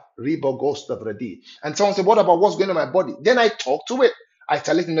 Mapa ribo ghost of ready. And someone said, what about what's going on in my body? Then I talk to it. I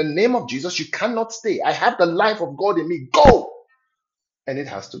tell it in the name of Jesus, you cannot stay. I have the life of God in me. Go. And it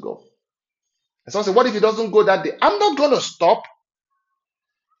has to go. And someone said, what if it doesn't go that day? I'm not going to stop.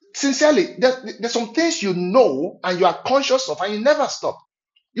 Sincerely, there's some things you know and you are conscious of and you never stop.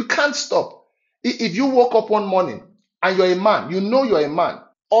 You can't stop. If you woke up one morning and you're a man, you know you're a man,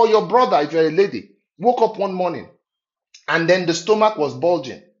 or your brother, if you're a lady, woke up one morning and then the stomach was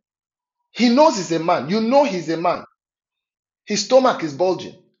bulging. He knows he's a man. You know he's a man. His stomach is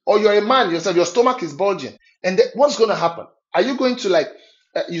bulging. Or you're a man yourself, your stomach is bulging. And then what's going to happen? Are you going to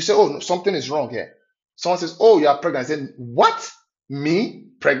you say, oh, no, something is wrong here. Someone says, oh, you are pregnant. I said, what? Me?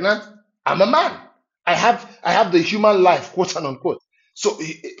 Pregnant? I'm a man. I have the human life, quote and unquote. So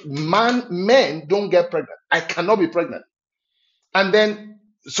men don't get pregnant. I cannot be pregnant. And then,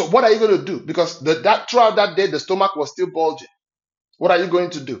 so what are you going to do? Because that throughout that day, the stomach was still bulging. What are you going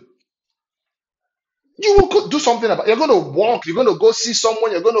to do? You will do something about it. You're going to walk, you're going to go see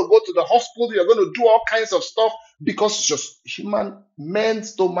someone, you're going to go to the hospital, you're going to do all kinds of stuff because it's just human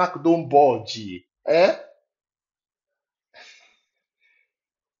men's stomach don't bulge. Eh?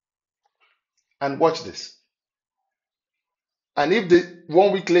 And watch this. And if the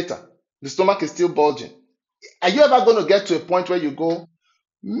 1 week later the stomach is still bulging, are you ever going to get to a point where you go,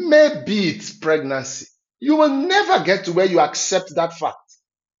 maybe it's pregnancy? You will never get to where you accept that fact.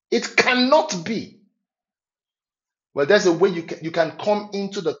 It cannot be. Well, there's a way you can come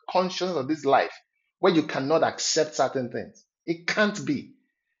into the consciousness of this life where you cannot accept certain things. It can't be.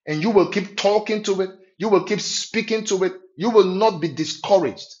 And you will keep talking to it. You will keep speaking to it. You will not be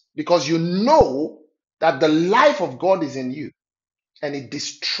discouraged because you know that the life of God is in you and it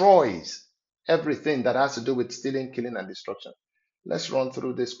destroys everything that has to do with stealing, killing, and destruction. Let's run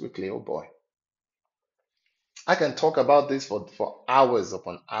through this quickly. Oh boy. I can talk about this for hours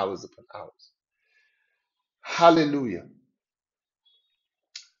upon hours upon hours. Hallelujah.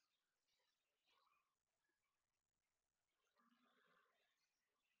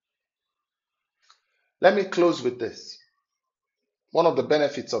 Let me close with this. One of the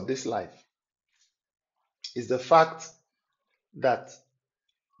benefits of this life is the fact that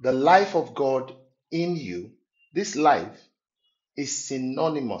the life of God in you, this life is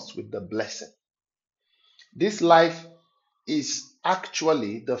synonymous with the blessing. This life is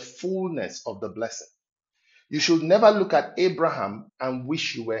actually the fullness of the blessing. You should never look at Abraham and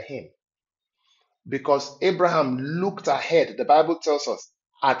wish you were him, because Abraham looked ahead, the Bible tells us,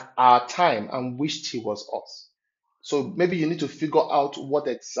 at our time and wished he was us. So maybe you need to figure out what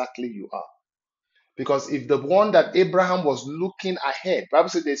exactly you are. Because if the one that Abraham was looking ahead, Bible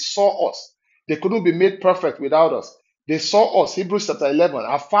says they saw us. They couldn't be made perfect without us. They saw us, Hebrews chapter 11,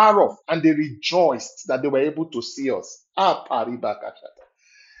 afar off, and they rejoiced that they were able to see us. That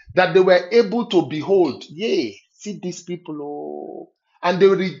they were able to behold, yea, see these people. Oh. And they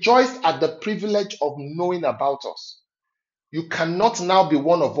rejoiced at the privilege of knowing about us. You cannot now be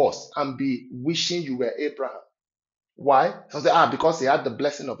one of us and be wishing you were Abraham. Why? Because he had the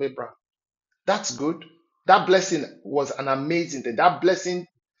blessing of Abraham. That's good. That blessing was an amazing thing. That blessing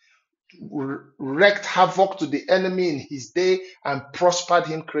wreaked havoc to the enemy in his day and prospered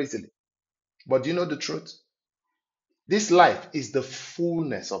him crazily. But do you know the truth? This life is the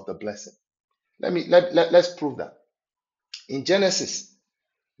fullness of the blessing. Let's prove that. In Genesis,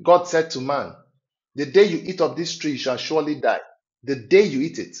 God said to man, the day you eat of this tree, you shall surely die. The day you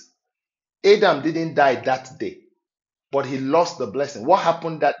eat it. Adam didn't die that day, but he lost the blessing. What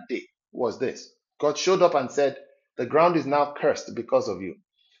happened that day was this. God showed up and said, the ground is now cursed because of you.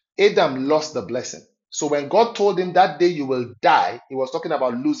 Adam lost the blessing. So when God told him that day you will die, he was talking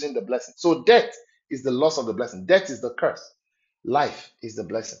about losing the blessing. So death is the loss of the blessing. Death is the curse. Life is the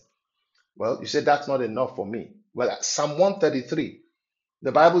blessing. Well, you said that's not enough for me. Well, Psalm 133,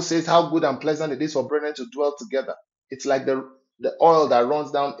 the Bible says how good and pleasant it is for brethren to dwell together. It's like the oil that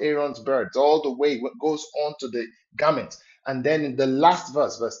runs down Aaron's beards all the way, goes on to the garment. And then in the last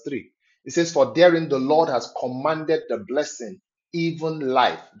verse, verse 3, it says, for therein the Lord has commanded the blessing, even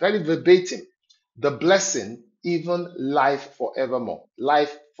life. Very verbatim. The blessing, even life forevermore.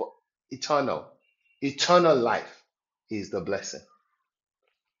 Life for eternal. Eternal life is the blessing.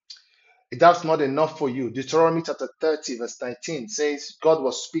 If that's not enough for you, Deuteronomy chapter 30, verse 19 says, God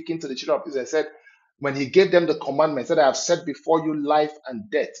was speaking to the children of Israel. He said, when he gave them the commandment, said, I have set before you life and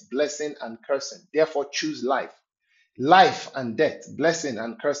death, blessing and cursing. Therefore, choose life. Life and death, blessing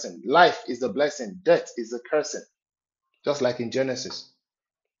and cursing. Life is the blessing, death is the cursing. Just like in Genesis.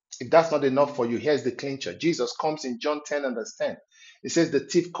 If that's not enough for you, here's the clincher. Jesus comes in John 10 and verse 10. It says, the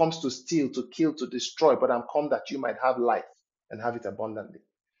thief comes to steal, to kill, to destroy, but I'm come that you might have life and have it abundantly.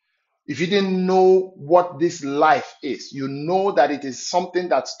 If you didn't know what this life is, you know that it is something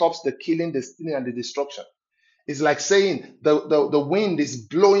that stops the killing, the stealing, and the destruction. It's like saying the wind is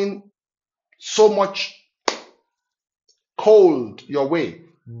blowing so much cold your way,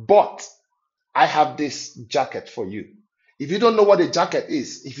 but I have this jacket for you. If you don't know what a jacket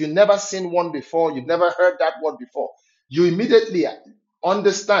is, if you've never seen one before, you've never heard that word before, you immediately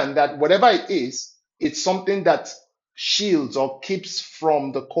understand that whatever it is, it's something that shields or keeps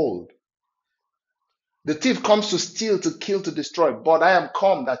from the cold. The thief comes to steal, to kill, to destroy, but I am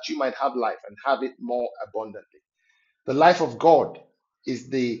come that you might have life and have it more abundantly. The life of God is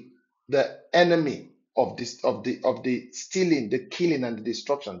the enemy of the stealing, the killing, and the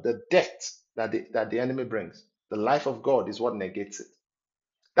destruction, the death that the enemy brings. The life of God is what negates it.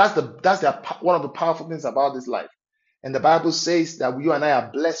 One of the powerful things about this life. And the Bible says that you and I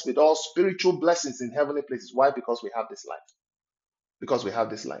are blessed with all spiritual blessings in heavenly places. Why? Because we have this life. Because we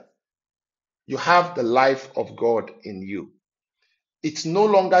have this life. You have the life of God in you. It's no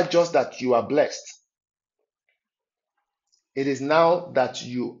longer just that you are blessed. It is now that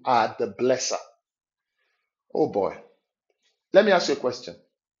you are the blesser. Oh boy. Let me ask you a question.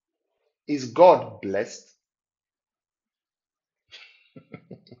 Is God blessed?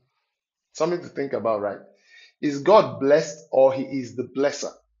 Something to think about, right? Is God blessed or he is the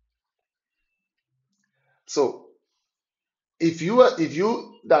blesser? So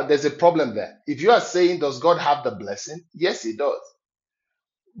that there's a problem there. If you are saying, does God have the blessing? Yes, he does.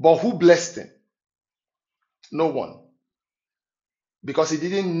 But who blessed him? No one. Because he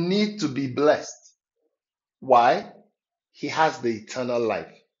didn't need to be blessed. Why? He has the eternal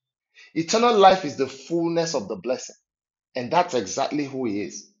life. Eternal life is the fullness of the blessing. And that's exactly who he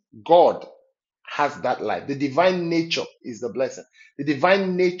is. God has that life. The divine nature is the blessing. The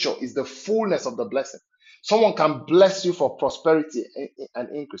divine nature is the fullness of the blessing. Someone can bless you for prosperity and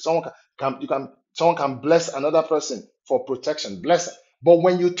increase. Someone can bless another person for protection, blessing. But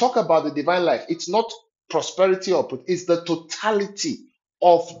when you talk about the divine life, it's not prosperity it's the totality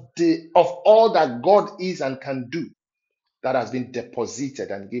of all that God is and can do that has been deposited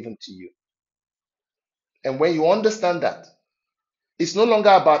and given to you. And when you understand that, it's no longer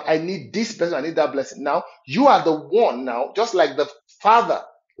about I need this blessing, I need that blessing. Now you are the one now, just like the Father,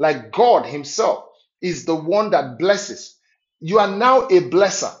 like God Himself is the one that blesses. You are now a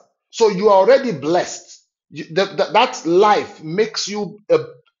blesser. So you are already blessed. That life makes you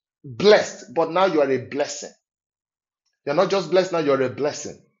blessed, but now you are a blessing. You're not just blessed, now you're a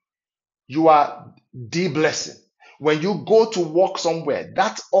blessing. You are the blessing. When you go to work somewhere,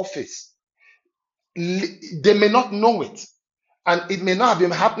 that office, they may not know it. And it may not have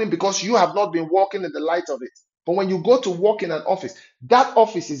been happening because you have not been walking in the light of it. But when you go to work in an office, that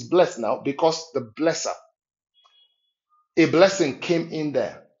office is blessed now because the blesser, a blessing came in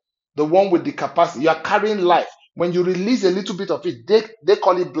there. The one with the capacity. You are carrying life. When you release a little bit of it, they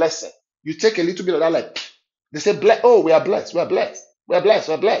call it blessing. You take a little bit of that, like they say, oh, we are blessed, we are blessed, we are blessed,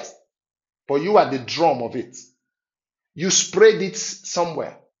 we are blessed. But you are the drum of it. You sprayed it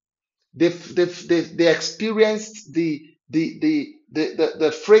somewhere. They experienced the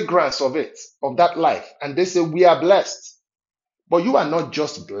fragrance of it, of that life, and they say we are blessed. But you are not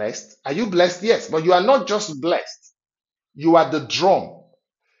just blessed. Are you blessed? Yes, but you are not just blessed. You are the drum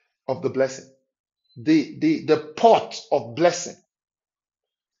of the blessing, the pot of blessing,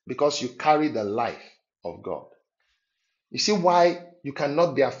 because you carry the life of God. You see why you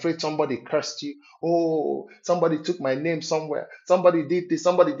cannot be afraid somebody cursed you? Oh, somebody took my name somewhere, somebody did this,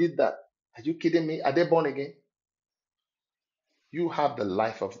 somebody did that. Are you kidding me? Are they born again? You have the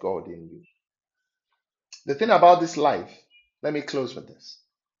life of God in you. The thing about this life, let me close with this.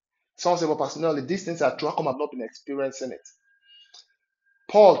 Someone said, well, personally, these things are true. How come I've not been experiencing it?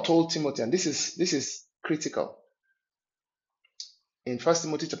 Paul told Timothy, and this is critical. In 1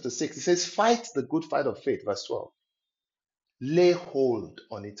 Timothy chapter 6, he says, fight the good fight of faith, verse 12. Lay hold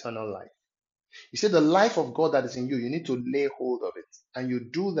on eternal life. You see, the life of God that is in you, you need to lay hold of it. And you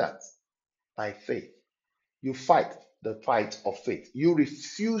do that by faith. You fight the fight of faith. You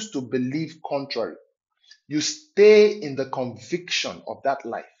refuse to believe contrary. You stay in the conviction of that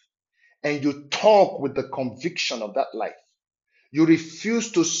life. And you talk with the conviction of that life. You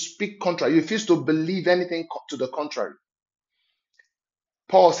refuse to speak contrary. You refuse to believe anything to the contrary.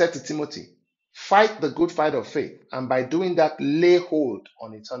 Paul said to Timothy, fight the good fight of faith, and by doing that, lay hold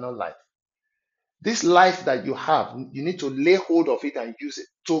on eternal life. This life that you have, you need to lay hold of it and use it.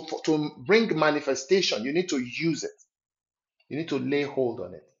 To bring manifestation, you need to use it. You need to lay hold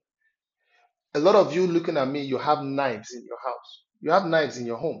on it. A lot of you looking at me, you have knives in your house. You have knives in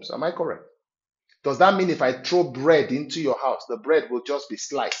your homes. Am I correct? Does that mean if I throw bread into your house, the bread will just be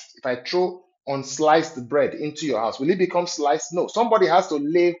sliced? If I throw unsliced bread into your house, will it become sliced? No. Somebody has to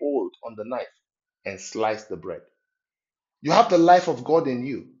lay hold on the knife and slice the bread. You have the life of God in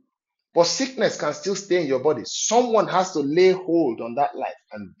you, but sickness can still stay in your body. Someone has to lay hold on that life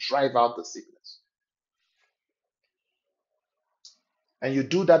and drive out the sickness. And you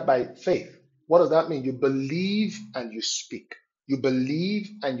do that by faith. What does that mean? You believe and you speak. You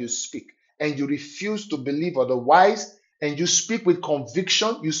believe and you speak. And you refuse to believe otherwise. And you speak with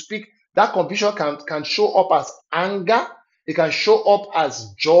conviction. You speak. That conviction can show up as anger. It can show up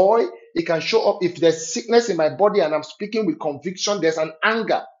as joy. It can show up if there's sickness in my body and I'm speaking with conviction, there's an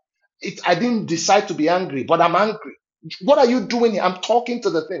anger. I didn't decide to be angry, but I'm angry. What are you doing here? I'm talking to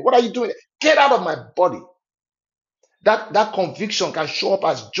the thing. What are you doing? Get out of my body. That conviction can show up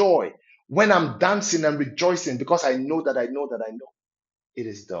as joy when I'm dancing and rejoicing because I know that I know that I know it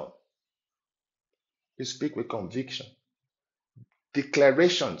is done. You speak with conviction.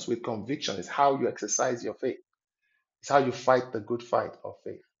 Declarations with conviction is how you exercise your faith. It's how you fight the good fight of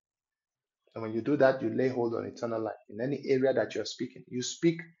faith. And when you do that, you lay hold on eternal life. In any area that you're speaking, you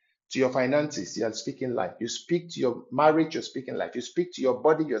speak to your finances, you're speaking life. You speak to your marriage, you're speaking life. You speak to your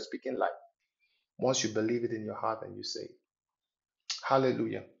body, you're speaking life. Once you believe it in your heart and you say it.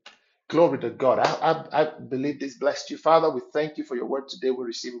 Hallelujah. Glory to God. I believe this blessed you. Father, we thank you for your word today. We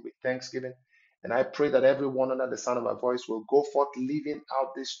receive it with thanksgiving. And I pray that everyone under the sound of our voice will go forth living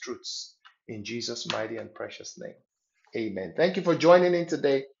out these truths in Jesus' mighty and precious name. Amen. Thank you for joining in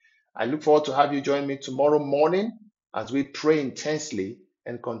today. I look forward to have you join me tomorrow morning as we pray intensely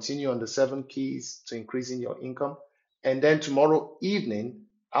and continue on the 7 keys to increasing your income. And then tomorrow evening,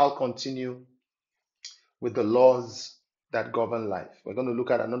 I'll continue with the laws that govern life. We're going to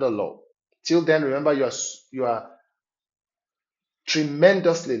look at another law. Till then, remember you are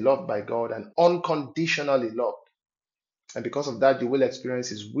tremendously loved by God and unconditionally loved. And because of that, you will experience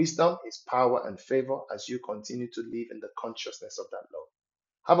His wisdom, His power, and favor as you continue to live in the consciousness of that love.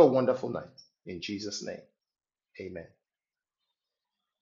 Have a wonderful night. In Jesus' name, amen.